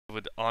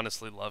Would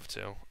honestly love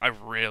to. I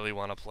really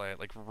want to play it,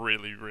 like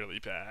really, really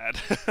bad.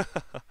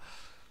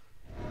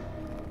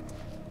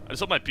 I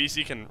just hope my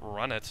PC can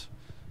run it,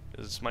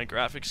 because my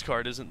graphics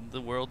card isn't the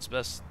world's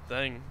best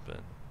thing. But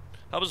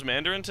how was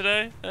Mandarin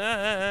today?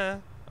 I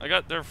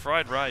got their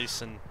fried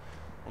rice, and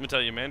let me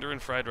tell you, Mandarin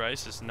fried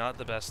rice is not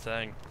the best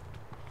thing.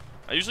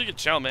 I usually get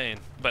chow mein,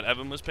 but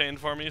Evan was paying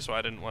for me, so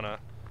I didn't want to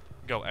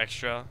go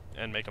extra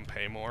and make him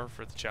pay more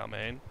for the chow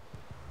mein.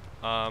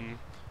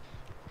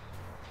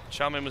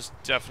 Chow mein was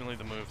definitely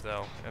the move,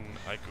 though, and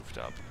I goofed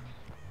up.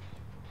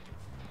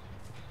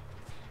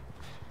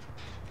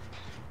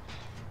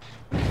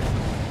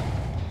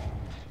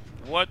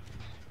 What?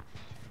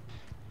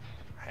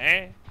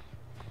 Hey?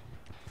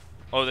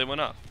 Oh, they went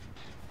up.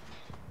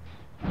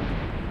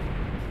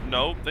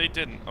 No, they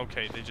didn't.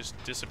 Okay, they just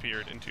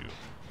disappeared into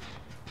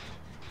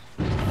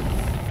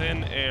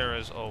thin air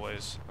as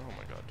always. Oh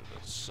my god,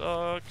 that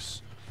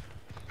sucks.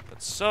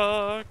 That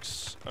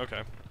sucks.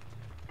 Okay.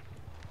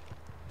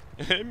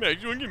 Hey,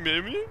 Max, you wanna get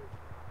married?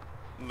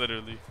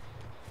 Literally.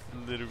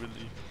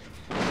 Literally.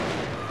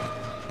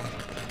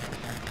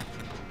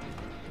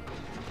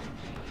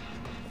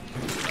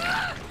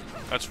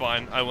 That's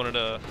fine. I wanted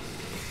to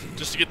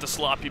just to get the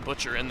sloppy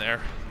butcher in there.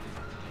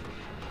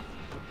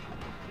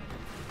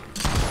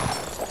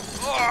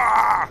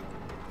 Ah!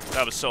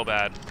 That was so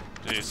bad.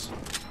 Jeez.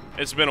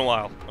 It's been a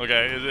while.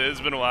 Okay,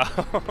 it's been a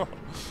while.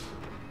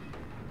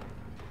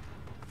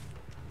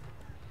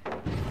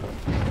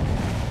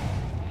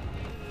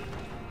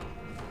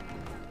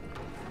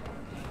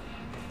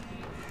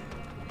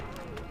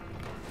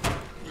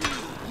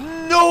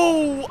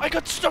 No! I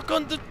got stuck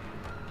on the...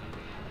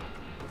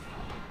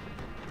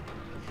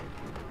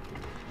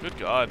 Good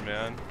God,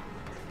 man.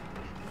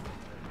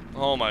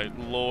 Oh my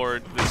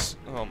lord, this...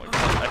 Oh my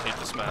god, I hate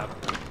this map.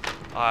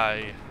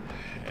 I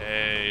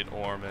hate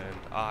Ormond.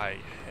 I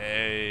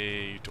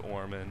hate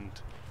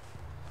Ormond.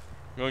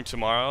 Going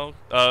tomorrow?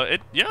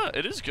 Yeah,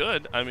 it is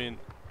good. I mean,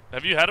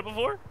 have you had it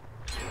before?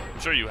 I'm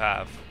sure you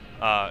have.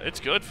 It's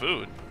good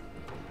food.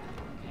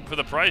 For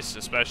the price,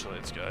 especially,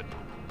 it's good.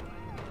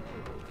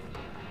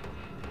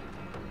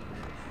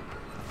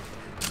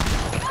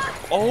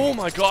 Oh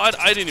my god,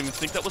 I didn't even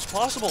think that was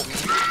possible.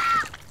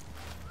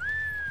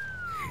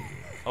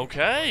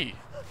 Okay.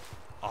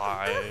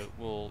 I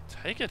will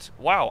take it.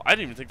 Wow, I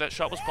didn't even think that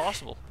shot was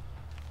possible.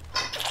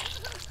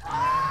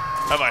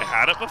 Have I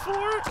had it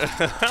before?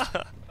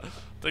 I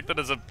think that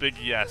is a big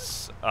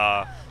yes.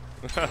 Oh,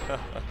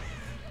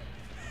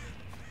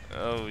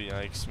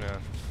 yikes,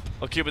 man.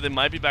 Okay, but they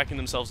might be backing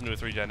themselves into a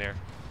 3-gen here.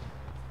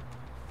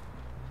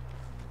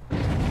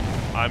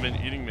 I've been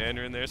eating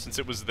Mandarin there since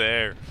it was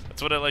there.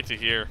 That's what I like to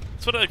hear.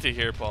 That's what I like to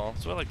hear, Paul.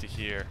 That's what I like to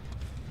hear.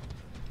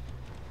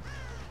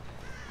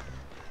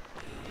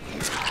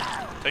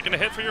 Taking a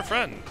hit for your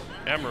friend.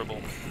 Admirable.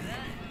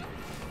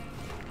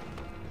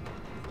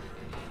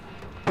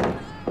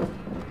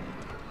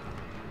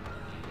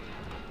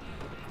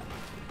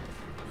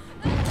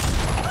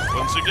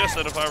 Wouldn't suggest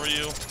that if I were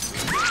you.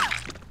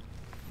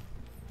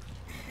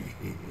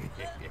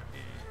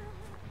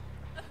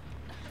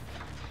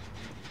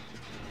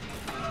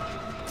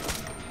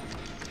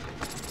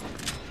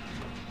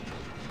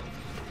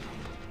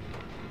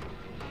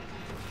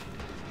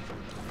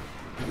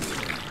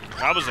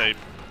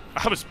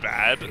 That was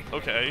bad.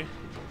 Okay.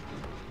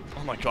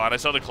 Oh my god, I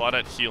saw the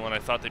Claudette heal and I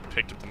thought they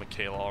picked up the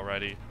Michaela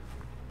already.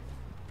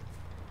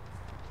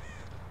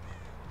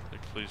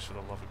 Like, please, for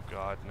the love of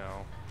God,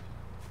 no.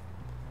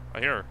 I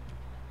hear her.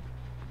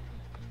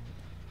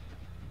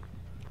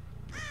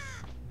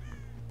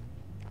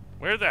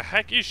 Where the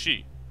heck is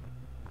she?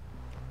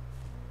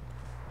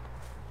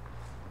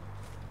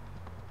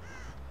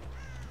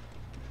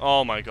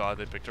 Oh my god,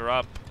 they picked her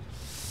up.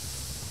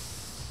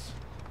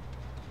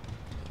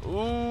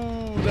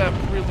 Ooh, that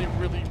really,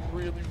 really,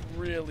 really,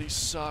 really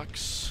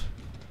sucks.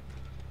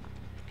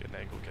 Get an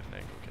angle, get an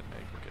angle, get an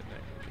angle, get an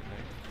angle, get an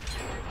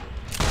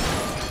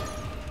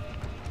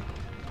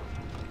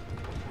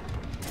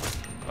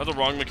angle. Oh, the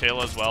wrong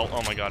Michaela as well.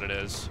 Oh my god, it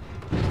is.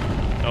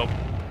 Nope.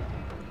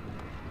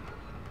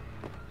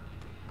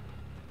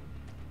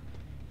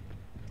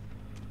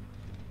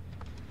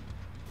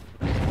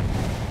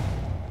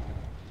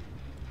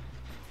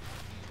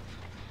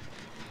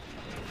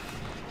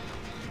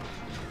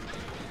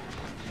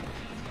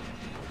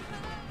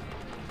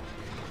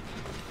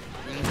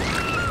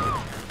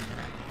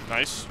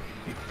 Nice.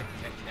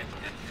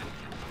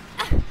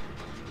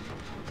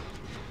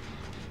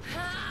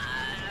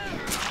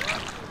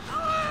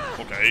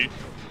 Okay.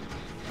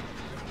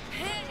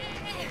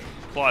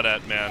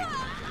 Claudette, man.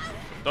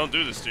 Don't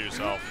do this to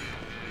yourself.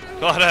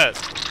 Claudette!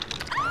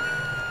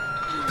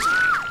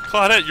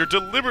 Claudette, you're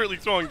deliberately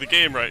throwing the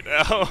game right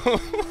now.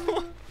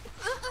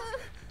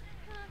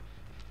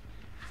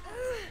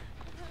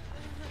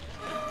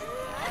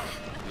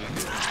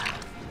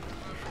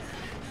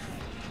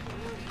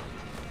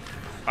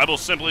 I will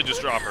simply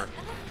just drop her.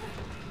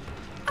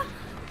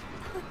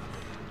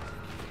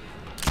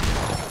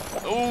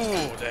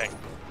 Oh, dang.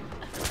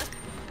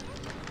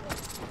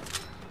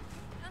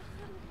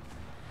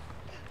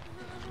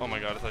 Oh my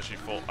god, I thought she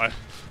full. I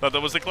thought that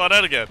was the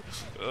Claudette again.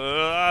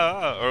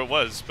 Or it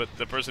was, but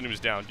the person who was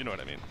down, you know what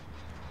I mean.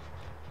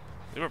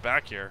 They were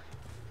back here.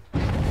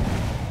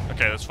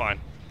 Okay, that's fine.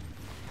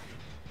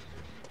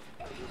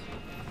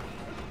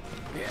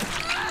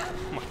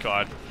 Oh my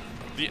god.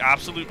 The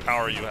absolute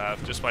power you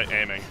have just by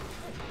aiming.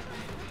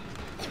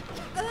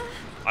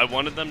 I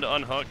wanted them to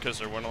unhook because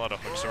there weren't a lot of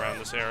hooks around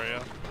this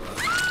area.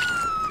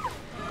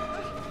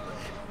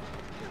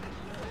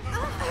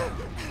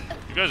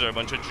 You guys are a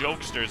bunch of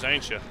jokesters,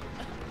 ain't you?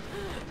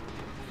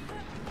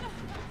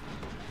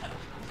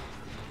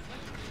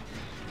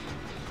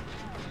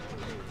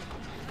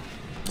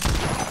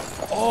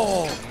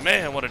 Oh,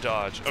 man, what a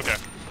dodge. Okay,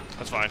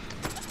 that's fine.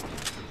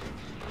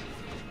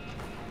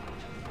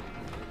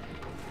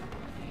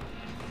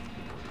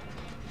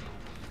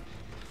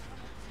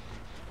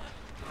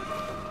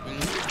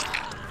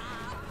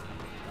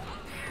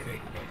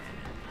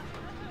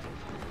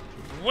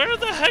 Where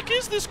the heck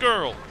is this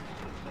girl?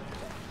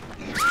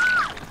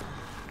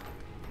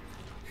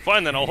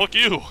 Fine, then I'll hook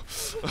you.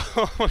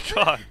 Oh my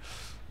god.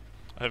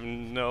 I have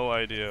no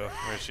idea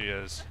where she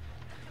is.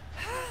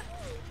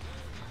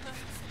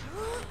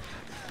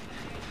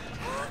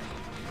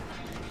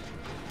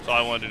 That's all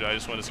I wanted to do. I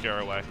just wanted to scare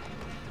her away.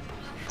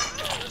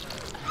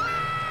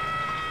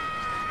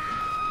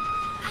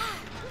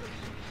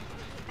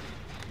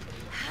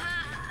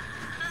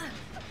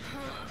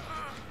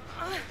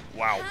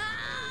 Wow.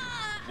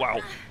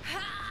 Wow.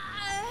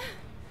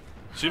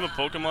 Team of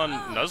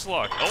Pokemon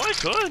Nuzlocke. Oh, I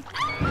could.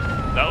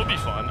 That would be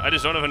fun. I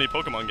just don't have any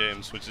Pokemon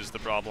games, which is the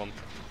problem.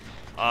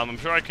 I'm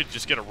sure I could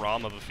just get a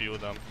ROM of a few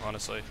of them,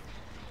 honestly.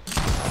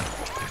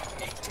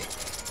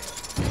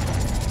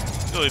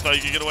 Really thought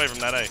you could get away from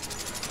that, eh?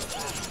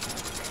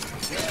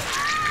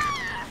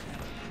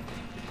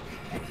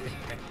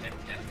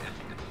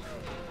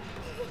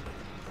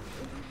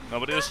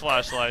 Nobody has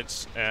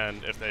flashlights,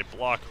 and if they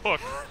block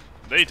Hook,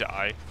 they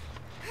die.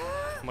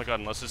 Oh my god,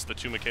 unless it's the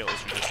two Michaelas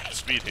who just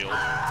speed healed.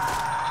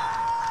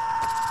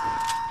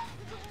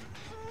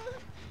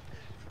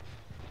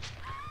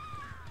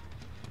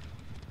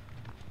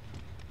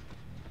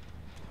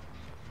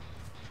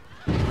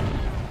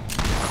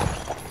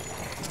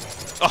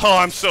 Oh,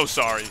 I'm so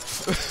sorry.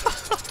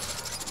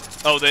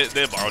 Oh,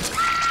 they borrowed.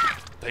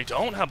 They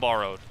don't have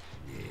borrowed.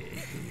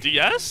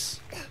 DS?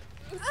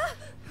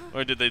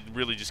 Or did they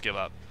really just give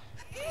up?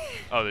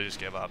 Oh, they just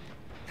gave up.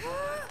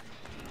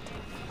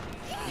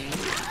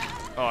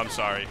 Oh, I'm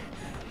sorry.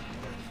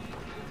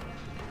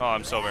 Oh,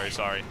 I'm so very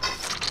sorry.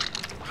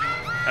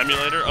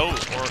 Emulator? Oh,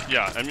 or,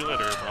 yeah,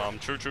 emulator.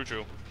 True, true,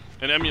 true.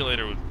 An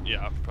emulator would,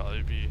 yeah,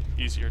 probably be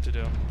easier to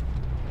do.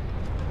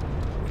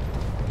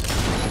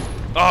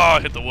 Oh, I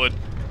hit the wood.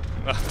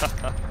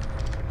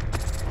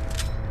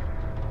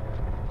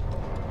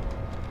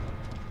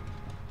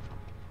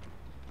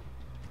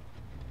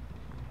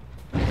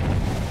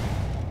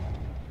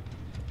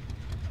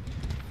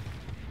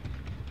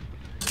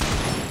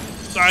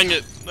 Dang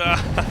it!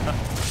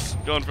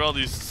 Going for all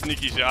these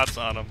sneaky shots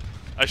on him.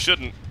 I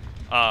shouldn't,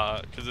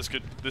 because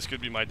this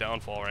could be my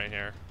downfall right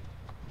here.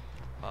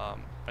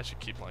 I should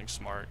keep playing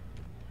smart.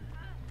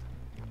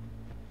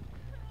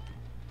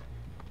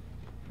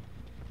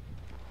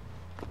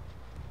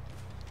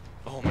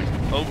 Oh my!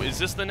 Oh, is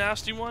this the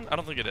nasty one? I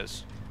don't think it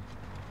is.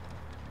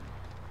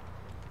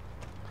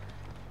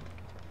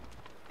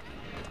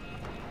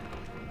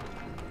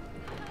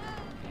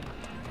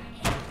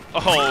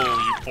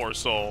 Oh, you poor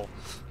soul.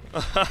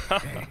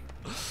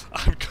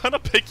 I'm gonna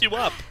pick you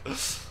up.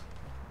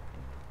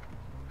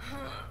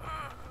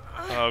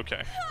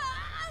 Okay.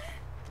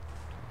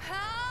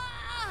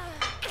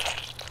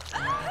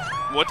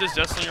 What does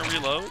Death Slinger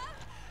reload?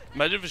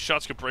 Imagine if his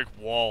shots could break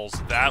walls.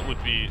 That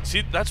would be...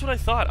 See, that's what I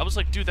thought. I was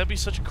like, dude, that'd be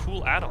such a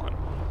cool add-on.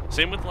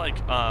 Same with, like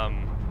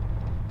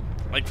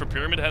for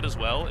Pyramid Head as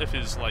well. If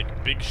his,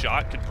 like, big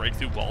shot could break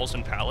through walls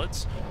and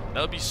pallets, that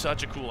would be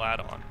such a cool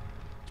add-on.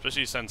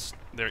 Especially since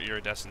their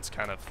iridescents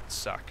kind of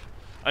suck.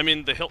 I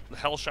mean, the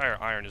Hellshire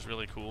Iron is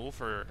really cool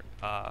for,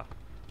 I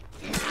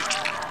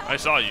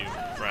saw you,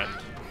 friend.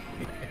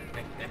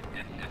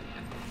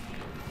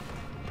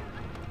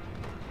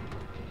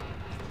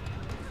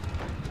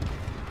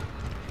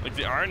 Like,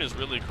 the iron is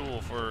really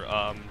cool for,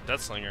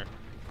 Death Slinger.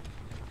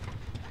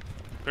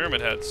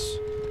 Pyramid Heads,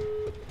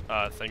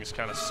 things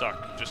kind of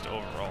suck, just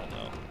overall,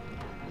 though.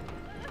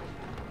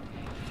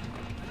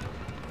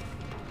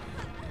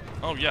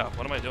 Oh, yeah,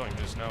 what am I doing?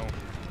 There's no...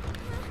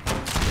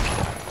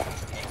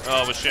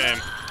 Oh, with shame.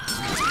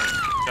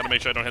 Gotta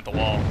make sure I don't hit the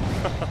wall.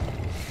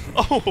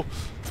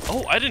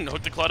 Oh, I didn't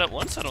hook the Claudette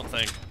once, I don't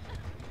think.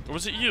 Or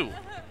was it you?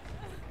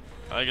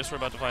 I guess we're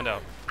about to find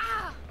out.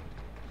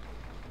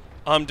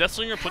 Death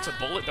Slinger puts a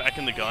bullet back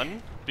in the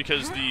gun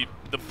because the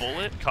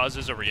bullet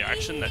causes a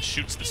reaction that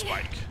shoots the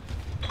spike.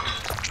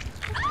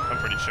 I'm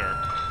pretty sure.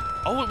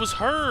 Oh, it was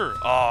her!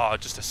 Oh,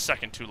 just a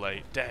second too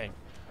late. Dang.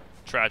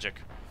 Tragic.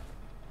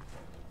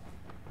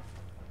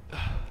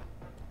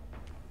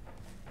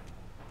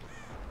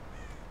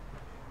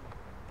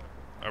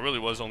 I really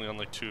was only on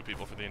like 2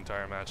 people for the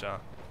entire match, huh?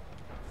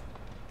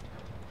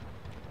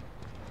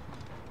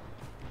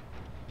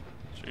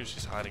 who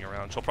she's hiding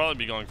around. She'll probably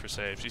be going for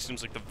save. She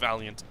seems like the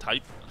valiant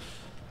type.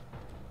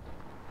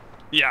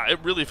 Yeah, it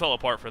really fell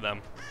apart for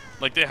them.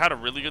 Like, they had a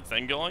really good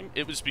thing going.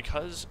 It was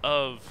because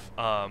of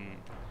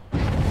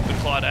the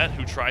Claudette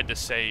who tried to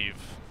save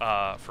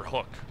for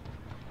Hook.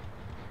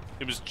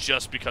 It was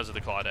just because of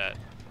the Claudette.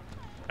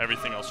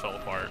 Everything else fell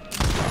apart.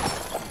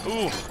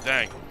 Ooh,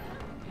 dang.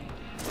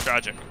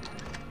 Tragic.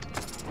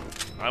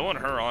 I want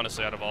her,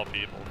 honestly, out of all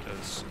people,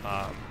 because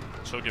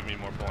she'll give me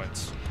more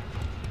points.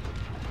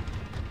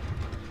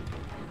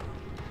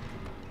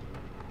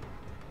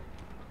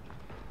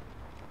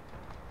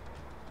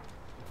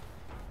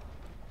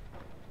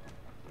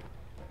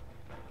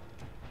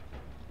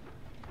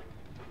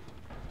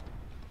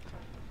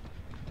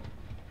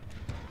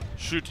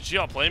 Shoot, did she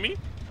outplay me?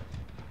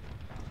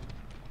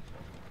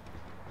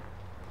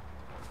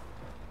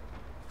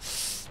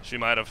 She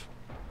might have.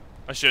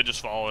 I should have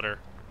just followed her.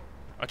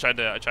 I tried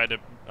to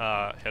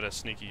hit a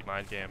sneaky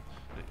mind game.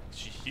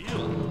 She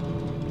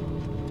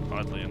healed,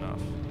 oddly enough.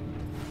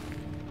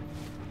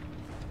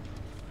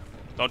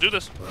 Don't do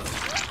this.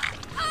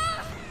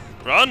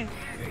 Run!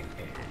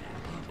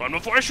 Run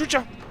before I shoot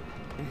you!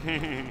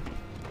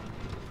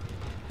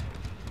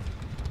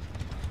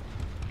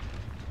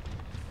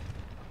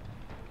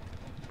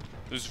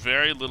 There's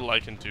very little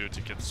I can do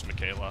to get this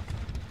Michaela.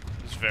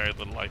 There's very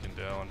little I can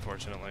do,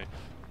 unfortunately.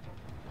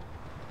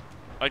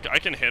 I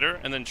can hit her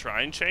and then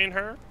try and chain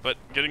her, but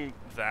getting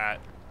that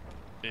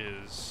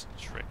is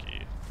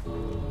tricky.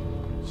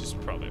 She's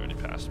probably already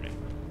passed me.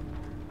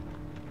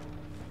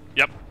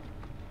 Yep.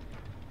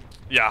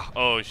 Yeah,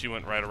 oh, she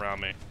went right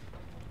around me.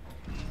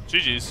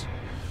 GG's.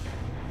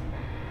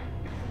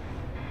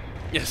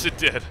 Yes, it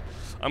did.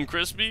 I'm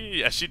crispy?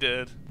 Yes, she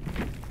did.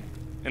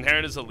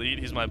 Inherent is elite,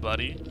 he's my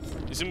buddy.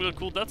 You seem to be a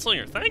cool Death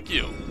Slinger. Thank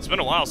you! It's been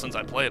a while since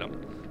I played him.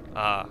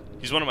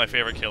 He's one of my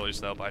favorite killers,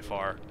 though, by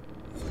far.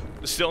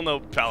 Still no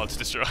pallets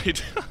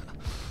destroyed.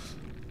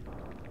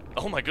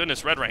 Oh my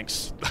goodness, red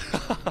ranks.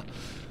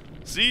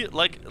 See,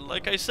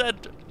 like I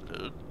said,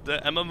 the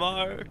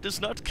MMR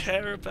does not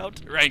care about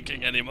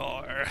ranking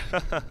anymore.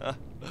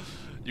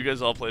 You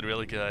guys all played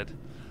really good.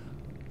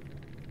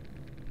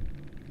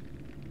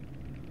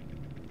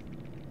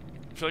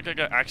 I feel like I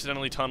got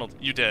accidentally tunneled.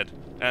 You did,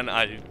 and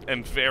I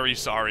am very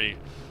sorry.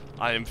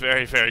 I am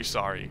very, very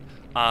sorry.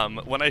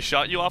 When I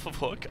shot you off of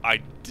Hook,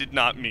 I did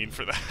not mean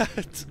for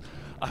that.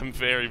 I'm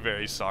very,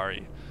 very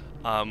sorry.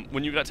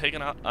 When you got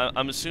taken out,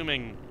 I'm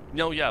assuming...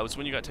 No, yeah, it was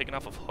when you got taken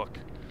off of Hook.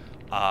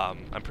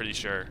 I'm pretty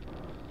sure.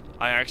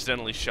 I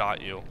accidentally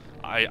shot you.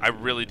 I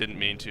really didn't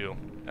mean to,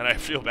 and I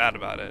feel bad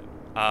about it.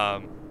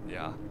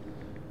 Yeah.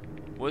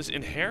 Was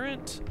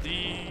Inherent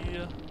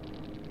the...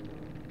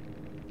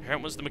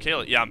 Inherent was the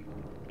Michaela. Yeah,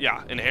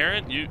 yeah,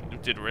 Inherent, you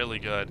did really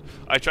good.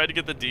 I tried to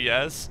get the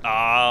DS.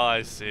 Ah,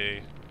 I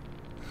see.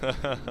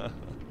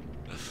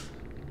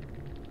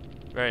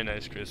 Very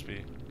nice,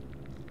 Crispy.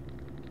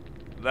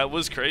 That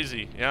was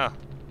crazy, yeah.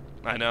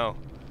 I know.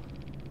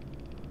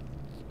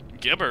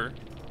 Gibber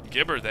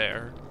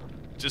there.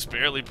 Just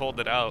barely pulled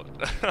it out.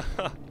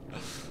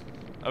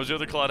 I was with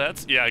the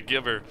Claudettes? Yeah,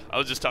 Gibber. I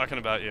was just talking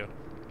about you.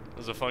 It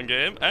was a fun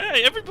game.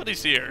 Hey,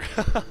 everybody's here.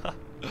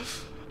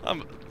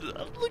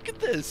 Look at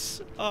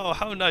this. Oh,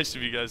 how nice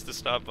of you guys to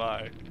stop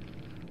by.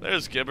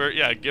 There's Gibber.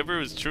 Yeah, Gibber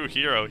was true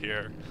hero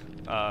here.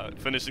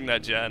 Finishing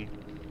that gen.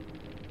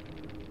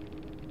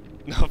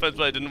 No offense,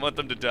 but I didn't want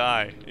them to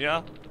die.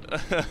 Yeah?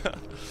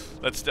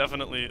 That's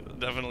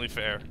definitely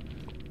fair.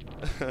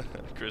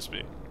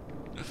 Crispy.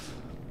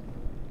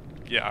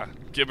 Yeah,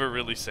 Gibber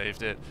really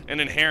saved it. And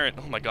Inherent,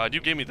 oh my god, you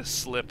gave me the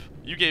slip.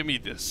 You gave me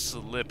the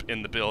slip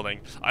in the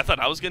building. I thought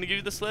I was gonna give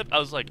you the slip. I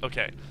was like,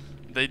 okay,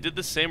 they did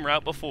the same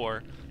route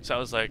before, so I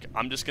was like,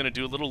 I'm just gonna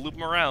do a little loop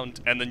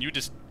around, and then you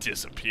just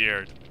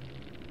disappeared.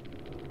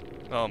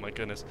 Oh my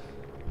goodness.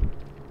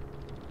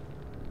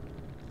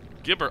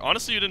 Gibber,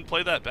 honestly, you didn't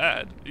play that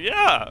bad.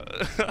 Yeah!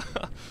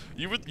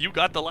 You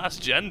got the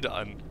last gen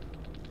done.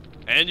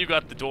 And you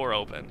got the door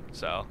open,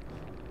 so.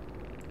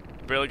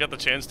 Barely got the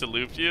chance to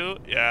loop you?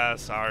 Yeah,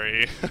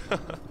 sorry.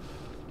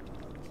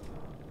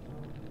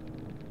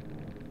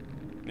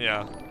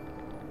 Yeah.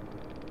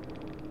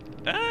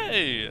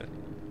 Hey!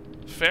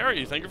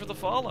 Fairy, thank you for the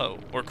follow.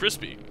 Or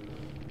Crispy.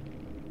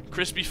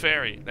 Crispy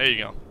Fairy. There you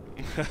go.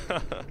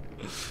 Got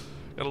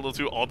a little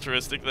too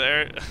altruistic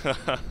there.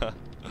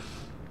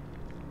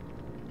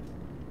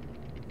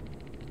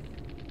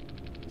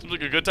 Seems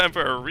like a good time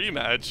for a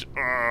rematch.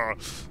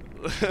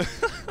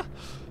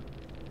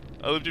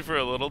 I lived you for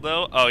a little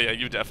though. Oh yeah,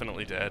 you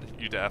definitely did.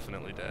 You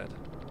definitely did.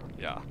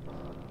 Yeah.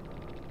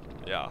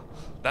 Yeah.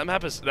 That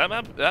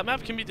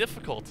map can be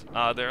difficult.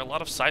 There are a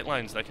lot of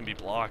sightlines that can be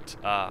blocked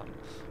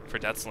for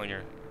Death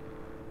Slinger.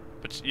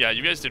 But yeah,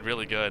 you guys did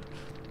really good.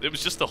 It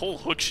was just the whole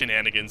Hook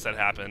shenanigans that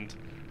happened.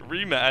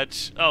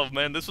 Rematch. Oh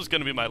man, this was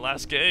gonna be my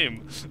last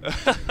game.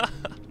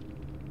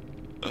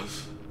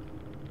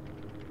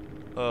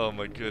 Oh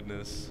my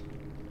goodness.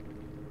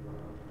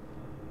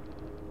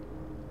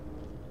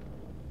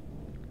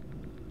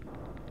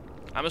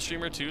 I'm a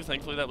streamer too.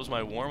 Thankfully, that was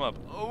my warm-up.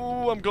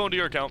 Oh, I'm going to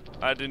your account.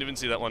 I didn't even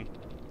see that one.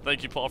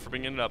 Thank you, Paul, for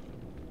bringing it up.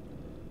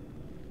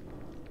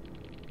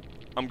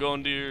 I'm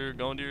going to your.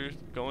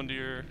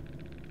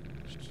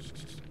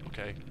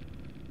 Okay,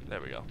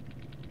 there we go.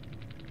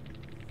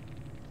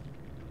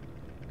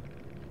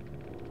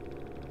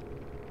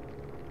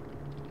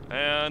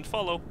 And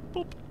follow.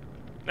 Boop.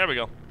 There we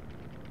go.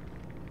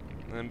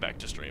 And back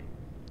to stream.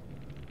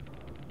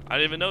 I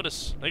didn't even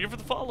notice. Thank you for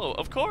the follow.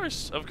 Of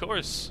course, of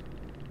course.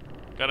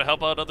 Gotta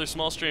help out other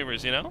small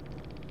streamers, you know?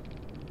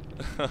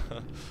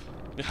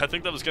 Yeah, I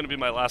think that was gonna be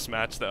my last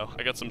match, though.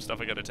 I got some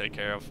stuff I gotta take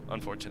care of,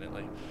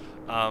 unfortunately.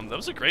 That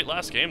was a great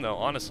last game, though,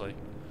 honestly.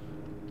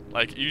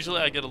 Like,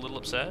 usually I get a little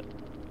upset.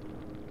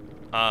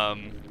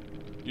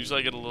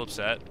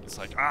 It's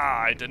like,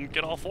 I didn't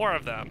get all 4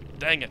 of them.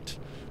 Dang it.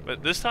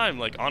 But this time,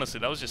 like, honestly,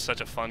 that was just such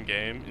a fun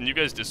game, and you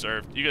guys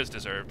deserved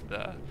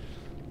the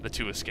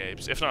 2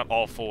 escapes, if not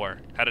all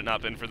 4, had it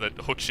not been for the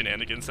hook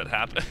shenanigans that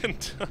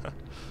happened.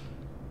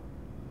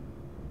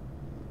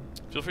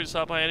 Feel free to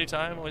stop by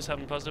anytime. Always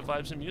having positive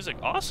vibes and music.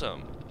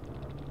 Awesome.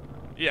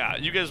 Yeah,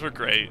 you guys were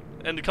great.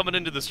 And coming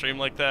into the stream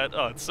like that,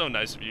 oh, it's so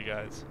nice of you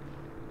guys.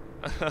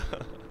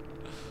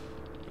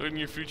 In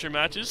your future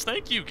matches,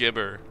 thank you,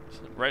 Gibber.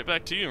 Right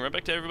back to you, and right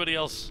back to everybody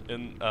else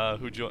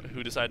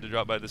who decided to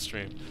drop by the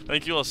stream.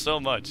 Thank you all so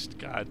much.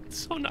 God,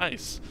 so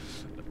nice.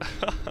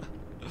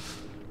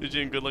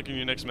 Eugene, good luck in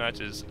your next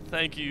matches.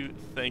 Thank you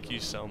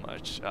so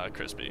much,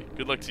 Crispy.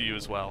 Good luck to you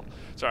as well.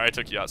 Sorry I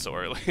took you out so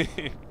early.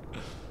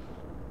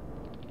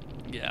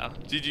 Yeah,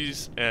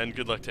 GG's, and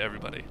good luck to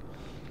everybody.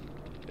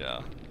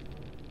 Yeah.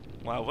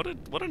 Wow,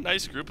 what a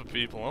nice group of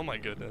people. Oh my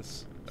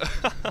goodness.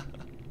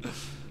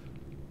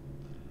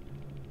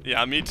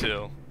 Yeah, me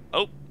too.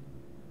 Oh.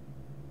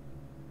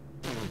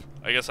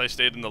 I guess I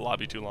stayed in the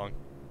lobby too long.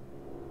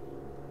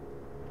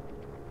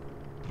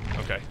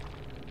 Okay.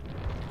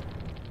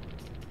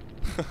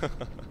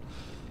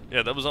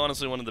 Yeah, that was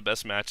honestly one of the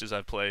best matches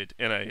I've played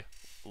in a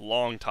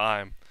long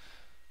time.